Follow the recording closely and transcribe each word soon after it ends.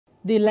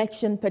The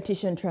Election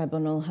Petition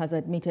Tribunal has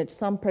admitted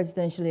some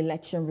presidential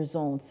election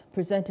results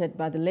presented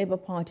by the Labour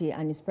Party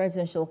and its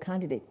presidential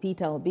candidate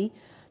Peter Obi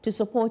to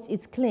support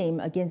its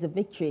claim against the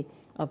victory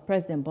of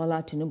President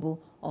Bola Tinubu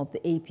of the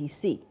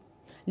APC.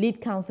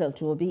 Lead counsel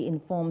to Obi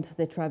informed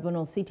the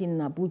tribunal sitting in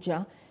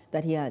Abuja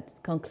that he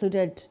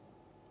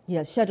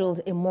has scheduled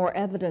in more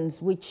evidence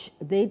which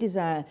they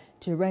desire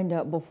to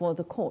render before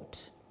the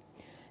court.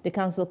 The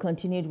counsel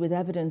continued with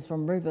evidence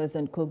from Rivers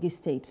and Kogi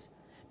states,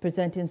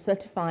 presenting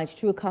certified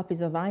true copies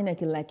of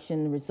INEC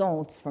election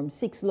results from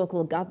 6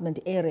 local government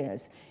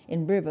areas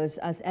in Rivers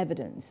as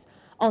evidence.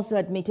 Also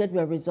admitted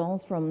were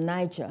results from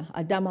Niger,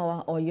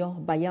 Adamawa,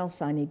 Oyo,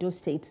 Bayelsa, and Edo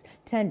states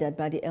tendered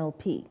by the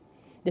LP.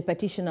 The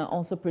petitioner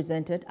also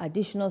presented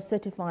additional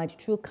certified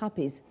true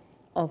copies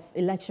of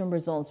election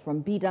results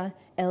from Bida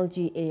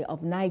LGA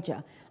of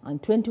Niger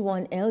and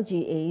 21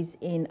 LGAs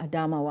in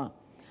Adamawa.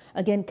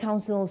 Again,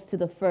 counsels to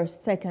the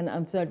first, second,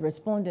 and third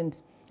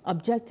respondents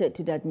objected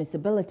to the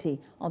admissibility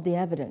of the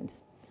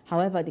evidence.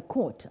 However, the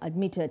court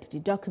admitted the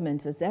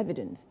documents as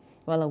evidence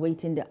while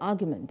awaiting the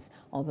arguments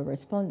of the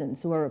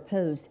respondents who were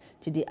opposed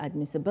to the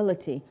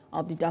admissibility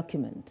of the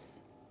documents.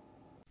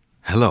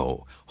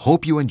 Hello,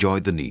 hope you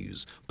enjoyed the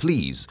news.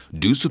 Please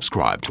do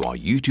subscribe to our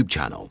YouTube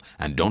channel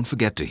and don't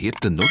forget to hit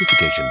the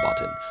notification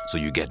button so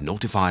you get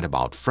notified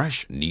about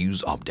fresh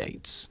news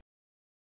updates.